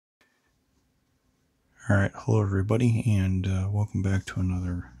All right, hello everybody, and welcome back to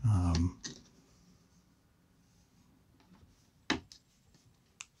another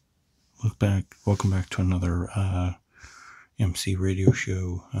Welcome back to another MC radio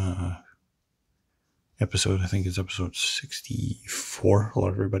show episode. I think it's episode 64. Hello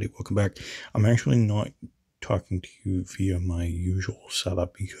everybody, welcome back. I'm actually not talking to you via my usual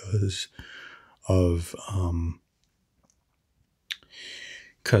setup because of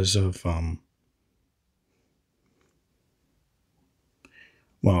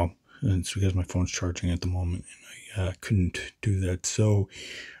well, it's because my phone's charging at the moment and I couldn't do that. So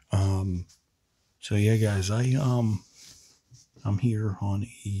yeah, guys, I'm here on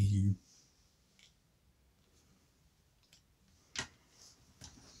a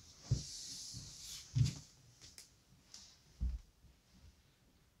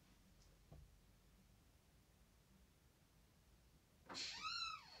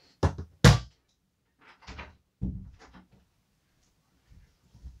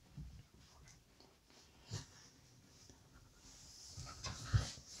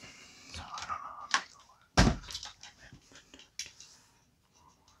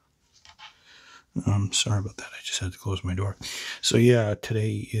sorry about that. I just had to close my door. So yeah,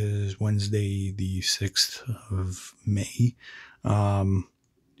 today is Wednesday, the 6th of May.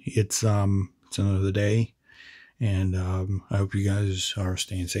 It's another day, and I hope you guys are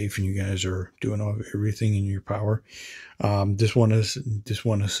staying safe and you guys are doing everything in your power. Just want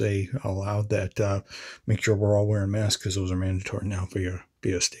to say aloud that make sure we're all wearing masks because those are mandatory now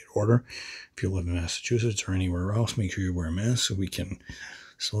via state order. If you live in Massachusetts or anywhere else, make sure you wear a mask so we can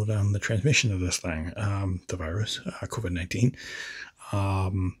slow down the transmission of this thing, the virus, COVID-19.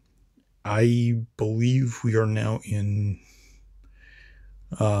 I believe we are now in,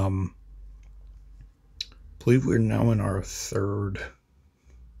 our third.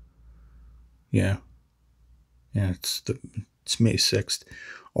 Yeah, it's May 6th.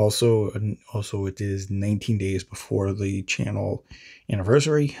 Also, it is 19 days before the channel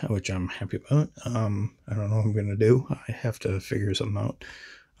anniversary, which I'm happy about. I don't know what I'm going to do. I have to figure something out.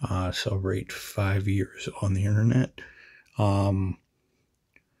 Celebrate 5 years on the internet.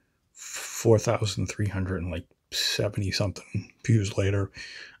 4,370 something views later.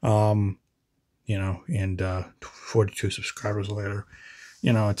 And 42 subscribers later.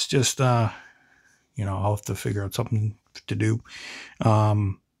 It's just, I'll have to figure out something to do.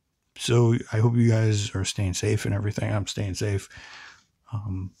 So I hope you guys are staying safe and everything. I'm staying safe.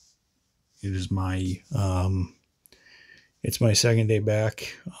 It is it's my second day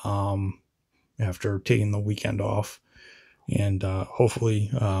back, after taking the weekend off, and,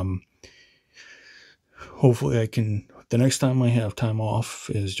 hopefully I can, the next time I have time off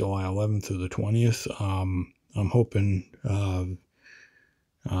is July 11th through the 20th. I'm hoping,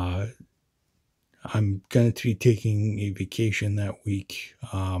 I'm going to be taking a vacation that week.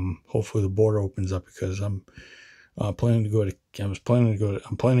 Hopefully the border opens up because I'm planning to go to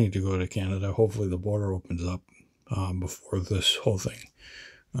Canada. Hopefully the border opens up before this whole thing.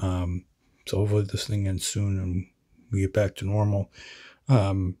 So hopefully this thing ends soon and we get back to normal.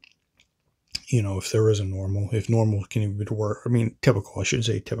 If there is a normal, if normal can even be the word, typical, I shouldn't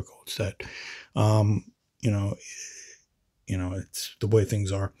say typical. It's that, it's the way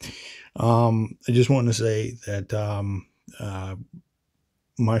things are. I just want to say that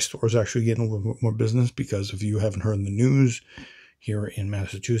my store is actually getting a little bit more business because if you haven't heard in the news, here in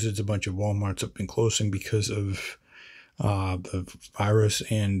Massachusetts, a bunch of Walmarts have been closing because of the virus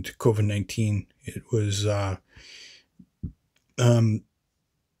and COVID-19. It was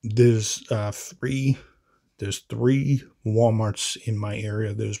there's three Walmarts in my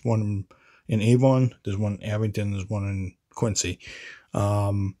area. There's one in Avon, there's one in Abington, there's one in Quincy.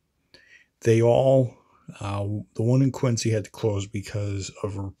 They all, the one in Quincy had to close because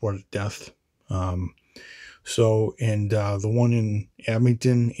of a reported death. The one in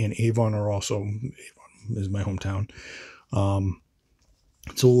Abington and Avon Avon is my hometown.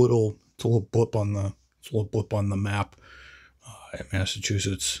 It's a little blip on the map at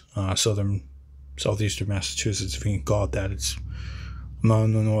Massachusetts, southeastern Massachusetts, if you can call it that. I'm not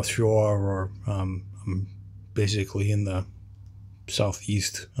on the North Shore, or I'm basically in the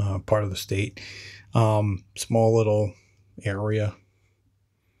southeast part of the state. Small little area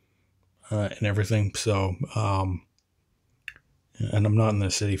and everything. So, and I'm not in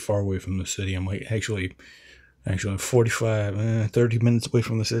the city, far away from the city. I'm like actually 30 minutes away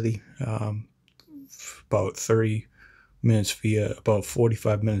from the city. About 30 minutes about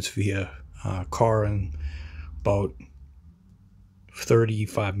 45 minutes via car, and about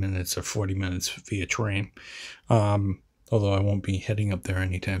 35 minutes or 40 minutes via train. Although I won't be heading up there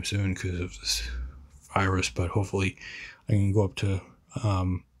anytime soon because of this virus, but hopefully I can go up to,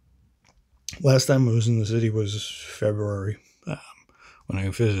 last time I was in the city was February, when I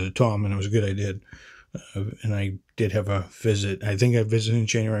visited Tom, and it was good I did. And I did have a visit. I think I visited in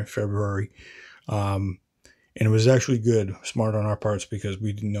January, February. And it was actually good, smart on our parts, because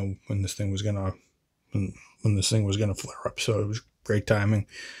we didn't know when this thing was gonna flare up. So it was great timing,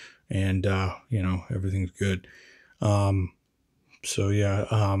 and everything's good. So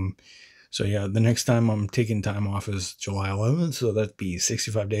yeah, the next time I'm taking time off is July 11th, so that'd be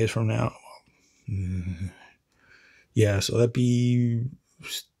 65 days from now. Yeah, so that'd be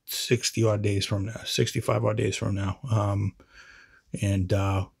 60 odd days from now, 65 odd days from now. And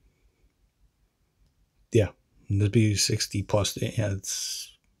yeah, that'd be 60 plus.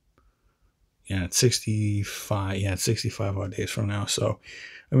 It's 65. Yeah, it's 65 odd days from now. So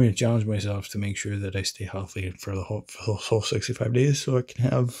I'm going to challenge myself to make sure that I stay healthy for the whole 65 days, so I can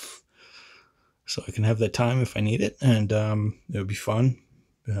have that time if I need it, and it would be fun.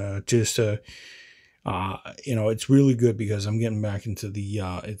 It's really good because I'm getting back into the.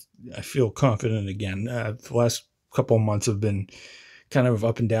 I feel confident again. The last couple of months have been kind of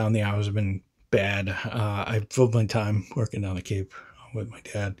up and down. The hours have been bad. I filled my time working down the Cape with my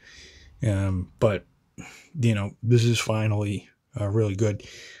dad. But this is finally really good.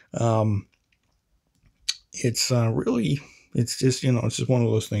 It's just one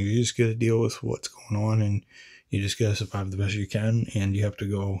of those things. You just got to deal with what's going on, and you just got to survive the best you can, and you have to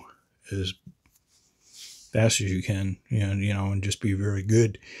go as fast as you can, and just be very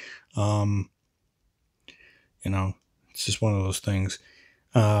good. It's just one of those things.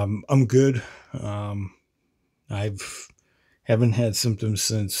 I'm good. Haven't had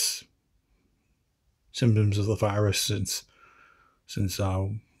symptoms of the virus since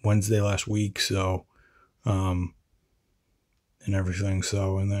Wednesday last week. So, and everything.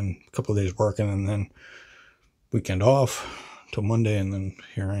 So, and then a couple of days working, and then weekend off till Monday, and then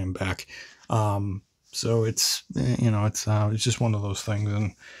here I am back. So it's just one of those things,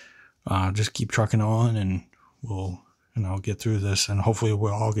 and just keep trucking on, and I'll get through this, and hopefully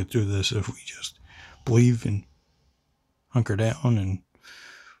we'll all get through this if we just believe and hunker down, and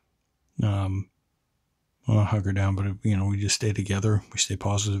well, not hunker down, but we just stay together, we stay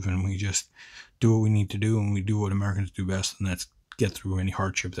positive, and we just do what we need to do, and we do what Americans do best, and that's get through any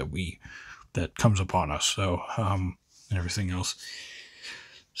hardship that comes upon us. So and everything else.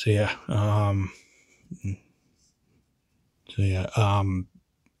 So yeah.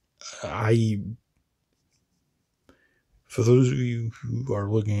 For those of you who are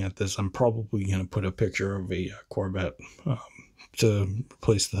looking at this, I'm probably going to put a picture of a Corvette to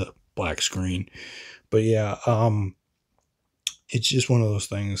replace the black screen. But yeah, it's just one of those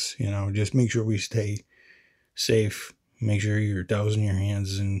things, just make sure we stay safe. Make sure you're dousing your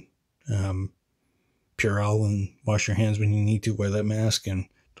hands in Purell, and wash your hands when you need to. Wear that mask, and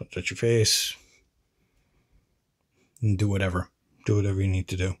don't touch your face. And do whatever you need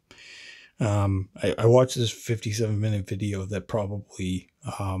to do. I watched this 57-minute video that probably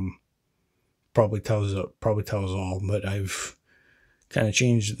tells all, but I've kind of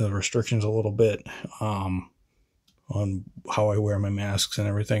changed the restrictions a little bit on how I wear my masks and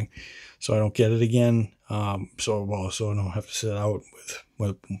everything, so I don't get it again. So I don't have to sit out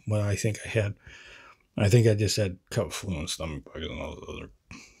with what I think I had. I think I just had cold flu and stomach bugs and all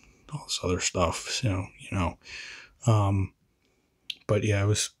this other stuff. But yeah, it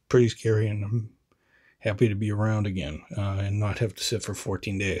was pretty scary, and I'm happy to be around again, and not have to sit for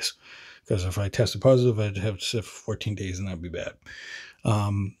 14 days. Because if I tested positive, I'd have to sit for 14 days, and that'd be bad.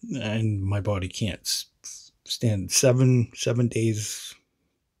 And my body can't stand 7 days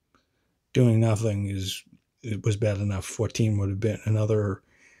doing nothing. It was bad enough. 14 would have been another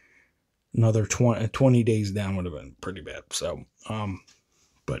 20 days down would have been pretty bad. So,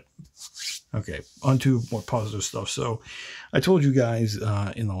 but okay, on to more positive stuff. So I told you guys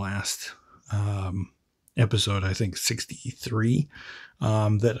in the last episode, I think 63,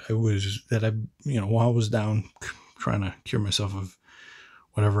 that while I was down trying to cure myself of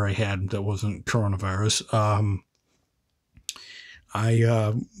whatever I had that wasn't coronavirus,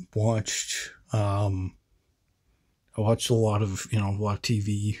 I watched a lot of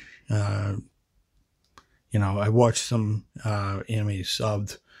TV. I watched some anime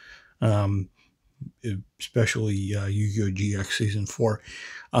subbed, especially Yu-Gi-Oh! GX Season 4.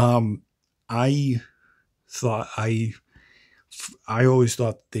 I always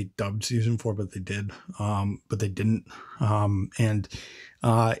thought they dubbed Season 4, but they did. But they didn't. And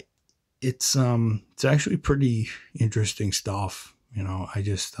it's actually pretty interesting stuff. I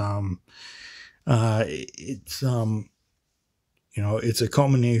just it's it's a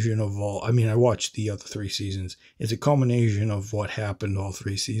culmination of all. I mean, I watched the other 3 seasons. It's a culmination of what happened all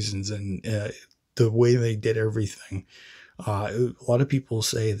 3 seasons, and the way they did everything. A lot of people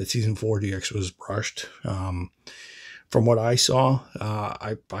say that season 4 DX was rushed. From what I saw,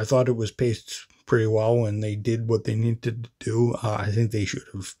 I thought it was paced pretty well, and they did what they needed to do. I think they should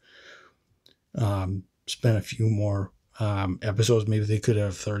have spent a few more episodes. Maybe they could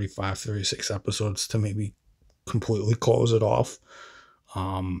have 35, 36 episodes to maybe completely close it off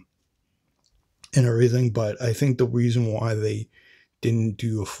and everything. But I think the reason why they didn't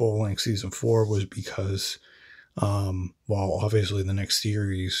do a full-length season 4 was because, well, obviously the next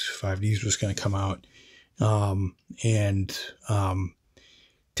series, 5Ds, was going to come out. And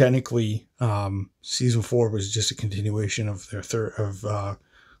technically, season 4 was just a continuation of their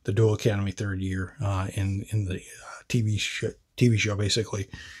the Duel Academy third year in the TV show. Basically,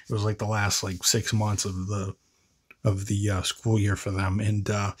 it was like the last 6 months of the school year for them, and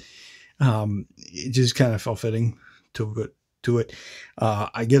it just kind of felt fitting to it.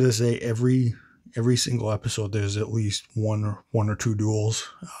 I gotta say, every single episode there's at least one or two duels.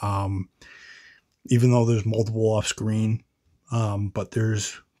 Even though there's multiple off screen,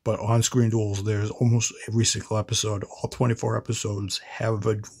 but on-screen duels, there's almost every single episode. All 24 episodes have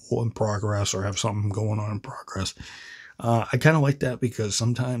a duel in progress or have something going on in progress. I kind of like that because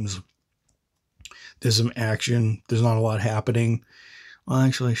sometimes there's some action. There's not a lot happening. Well,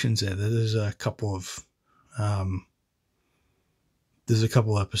 actually, I shouldn't say that. There's a couple of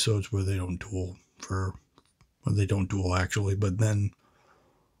episodes where they don't duel actually, but then,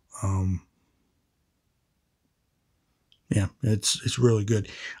 yeah, it's really good.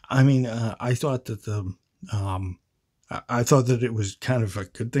 I mean, I thought that I thought that it was kind of a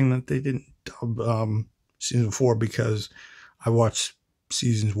good thing that they didn't dub season 4, because I watched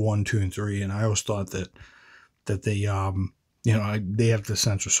seasons 1, 2, and 3, and I always thought that they they have to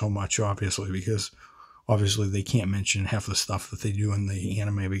censor so much, obviously, because obviously they can't mention half the stuff that they do in the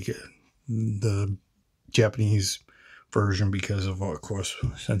anime, because the Japanese version, because of course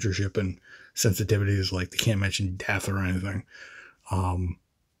censorship and sensitivities, like they can't mention death or anything, and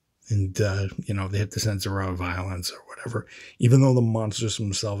they have to censor out violence or whatever, even though the monsters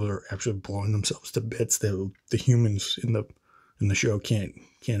themselves are actually blowing themselves to bits. The humans in the show can't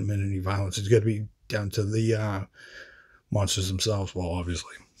admit any violence. It's got to be down to the monsters themselves. Well,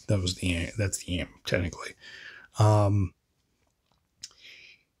 obviously that's the aim technically.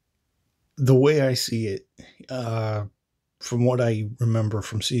 The way I see it, from what I remember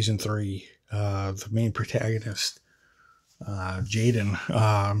from season 3, the main protagonist,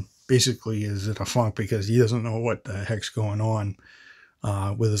 Jaden, basically is in a funk because he doesn't know what the heck's going on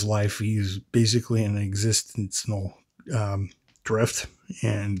with his life. He's basically in an existential drift,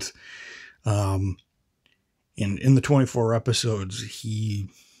 and in the 24 episodes, he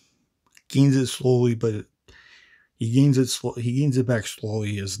gains it slowly, but he gains it back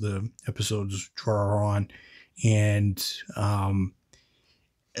slowly as the episodes draw on. And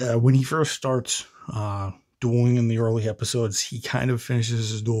when he first starts dueling in the early episodes, he kind of finishes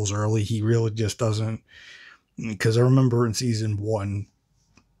his duels early. He really just doesn't, because I remember in season 1,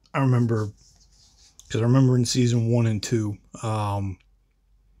 in season 1 and 2,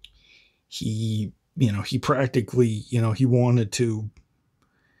 he practically, he wanted to.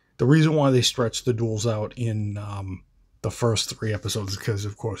 The reason why they stretched the duels out in the first 3 episodes is because,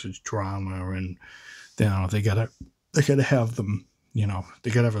 of course, it's drama, and they gotta have them.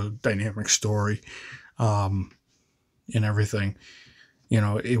 They gotta have a dynamic story, and everything.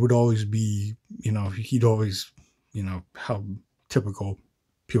 It would always be, he'd always, how typical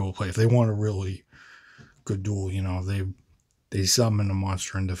people play. If they want a really good duel, they summon a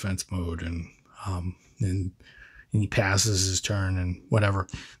monster in defense mode, and he passes his turn and whatever.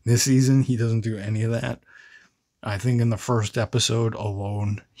 This season, he doesn't do any of that. I think in the first episode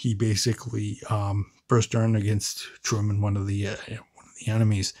alone, he basically first turn against Truman, one of the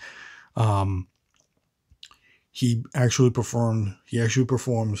enemies. He actually performs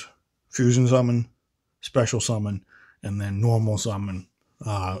fusion summon, special summon, and then normal summon,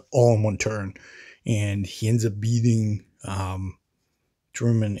 all in one turn, and he ends up beating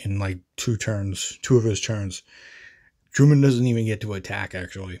Truman in 2 of his turns. Truman doesn't even get to attack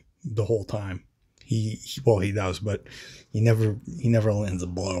actually the whole time. He does, but he never lands a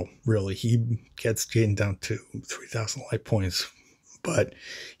blow, really. He gets Jaden down to 3,000 life points, but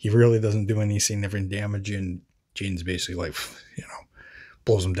he really doesn't do any significant damage, and Jaden's basically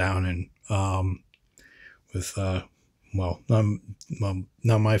blows him down. And with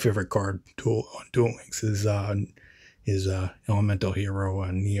not my favorite card on Duel Links is Elemental Hero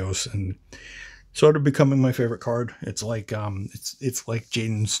Neos, and sort of becoming my favorite card. It's like it's like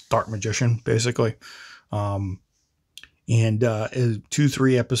Jaden's Dark Magician, basically. Um, and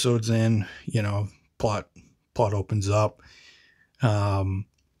 2-3 episodes in, plot opens up. Um,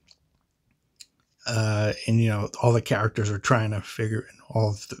 and all the characters are trying to figure,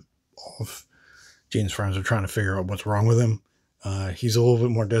 all of Jaden's friends are trying to figure out what's wrong with him. He's a little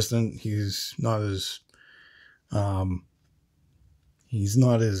bit more distant. Um, he's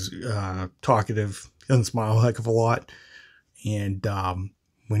not as talkative. He doesn't smile a heck of a lot. And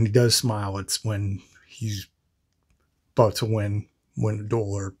when he does smile, it's when he's about to win a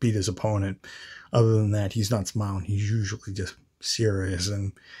duel or beat his opponent. Other than that, he's not smiling. He's usually just serious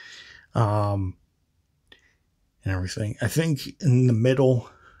and everything. I think in the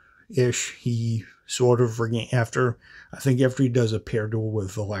middle-ish, he sort of after he does a pair duel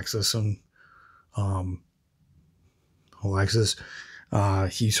with Alexis and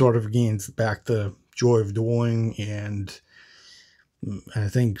he sort of gains back the joy of dueling, and I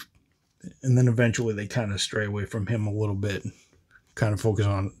think, and then eventually they kind of stray away from him a little bit, kind of focus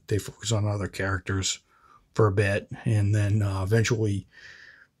on other characters for a bit, and then eventually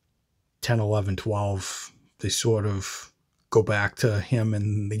 10, 11, 12, they sort of go back to him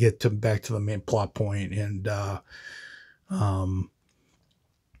and they get back to the main plot point, and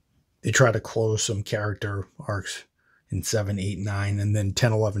they try to close some character arcs in 7, 8, 9, and then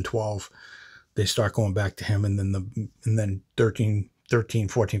 10, 11, 12, they start going back to him, and then 13,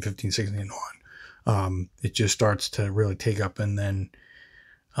 14, 15, 16, and on. It just starts to really take up, and then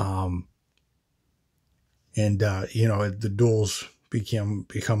the duels become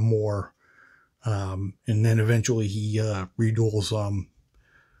more, and then eventually he reduels,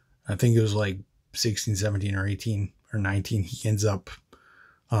 I think it was like 16, 17, or 18 or 19. He ends up,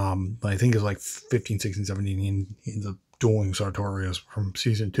 I think it's like 15, 16, 17. He ends up dueling Sartorius from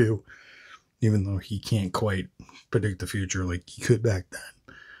season 2, even though he can't quite predict the future like he could back then.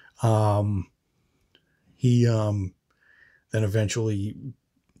 He then eventually,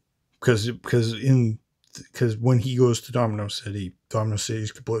 because when he goes to Domino City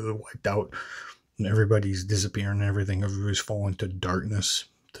is completely wiped out, and everybody's disappearing and everything. Everybody's falling to darkness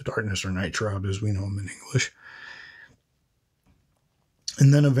or night shroud as we know him in English.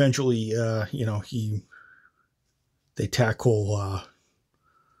 And then eventually, they tackle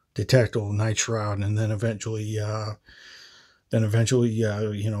Night Shroud, and then eventually,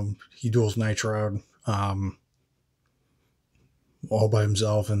 he duels Night Shroud, all by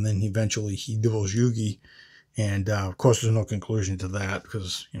himself, and then eventually he duels Yugi, and of course there's no conclusion to that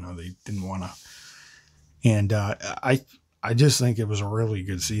because they didn't want to. And I just think it was a really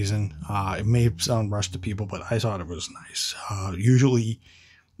good season. It may sound rushed to people, but I thought it was nice. Usually,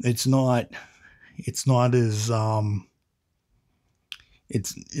 it's not as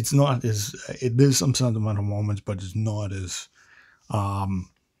it is some sentimental moments, but it's not as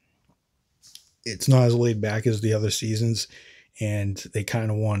laid back as the other seasons, and they kind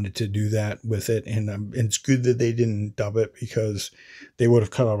of wanted to do that with it, and it's good that they didn't dub it because they would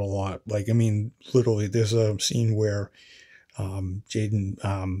have cut out a lot. Like, I mean, literally, there's a scene where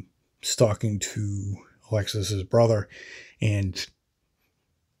Jaden is talking to Alexis's brother and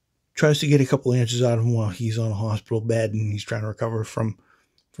tries to get a couple answers out of him while he's on a hospital bed and he's trying to recover from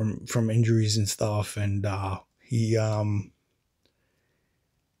injuries and stuff, and he ends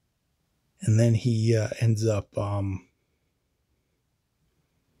up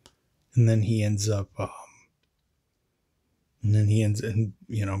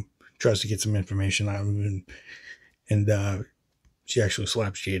tries to get some information out of him, and she actually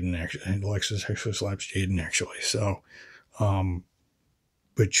slaps Jaden, and Alexis actually slaps Jaden, actually. So,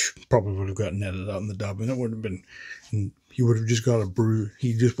 which probably would have gotten edited out in the dub, and it would have been, and he would have just got a bruise.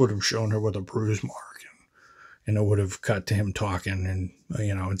 He just would have shown her with a bruise mark, and it would have cut to him talking, and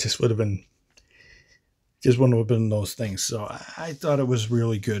it just would have been. Just wouldn't have been those things. So I thought it was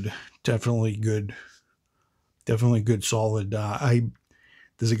really good. Definitely good, solid.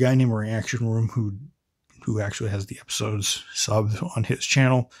 There's a guy named Reaction Room who actually has the episodes subbed on his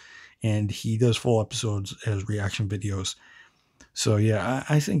channel, and he does full episodes as reaction videos. So yeah,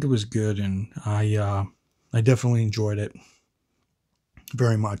 I think it was good, and I definitely enjoyed it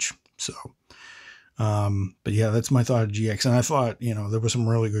very much. So, but yeah, that's my thought of GX, and I thought there were some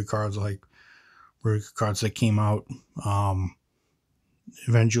really good cards that came out.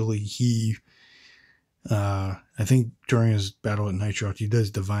 Eventually he, I think during his battle at Nitro, he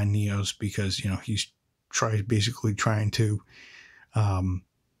does Divine Neos because, he's basically trying to,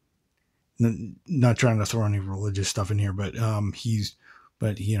 not trying to throw any religious stuff in here, but, he's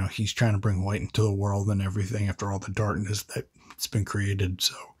trying to bring light into the world and everything after all the darkness that's been created.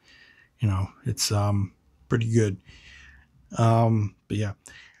 So, it's pretty good. But yeah.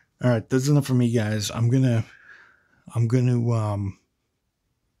 All right, that's enough for me, guys. I'm gonna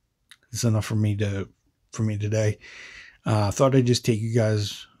that's enough for me today. Thought I'd just take you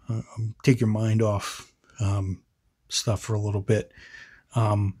guys, take your mind off stuff for a little bit.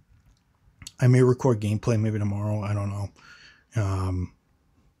 I may record gameplay maybe tomorrow. I don't know.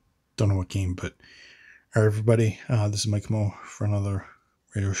 Don't know what game, but all right, everybody. This is Mike Mo for another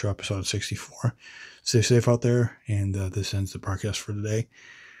radio show episode 64. Stay safe out there, and this ends the broadcast for today.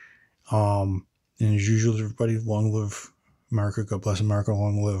 And as usual, everybody, long live America. God bless America.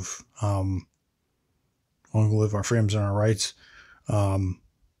 Long live our freedoms and our rights.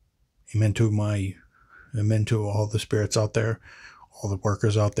 Amen to all the spirits out there, all the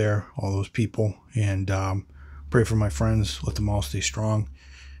workers out there, all those people, and pray for my friends. Let them all stay strong.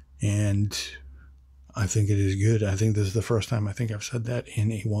 And I think it is good. I think this is the first time I think I've said that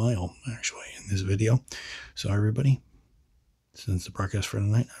in a while, actually, in this video. So everybody, since the broadcast for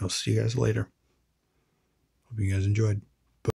tonight, I will see you guys later. Hope you guys enjoyed.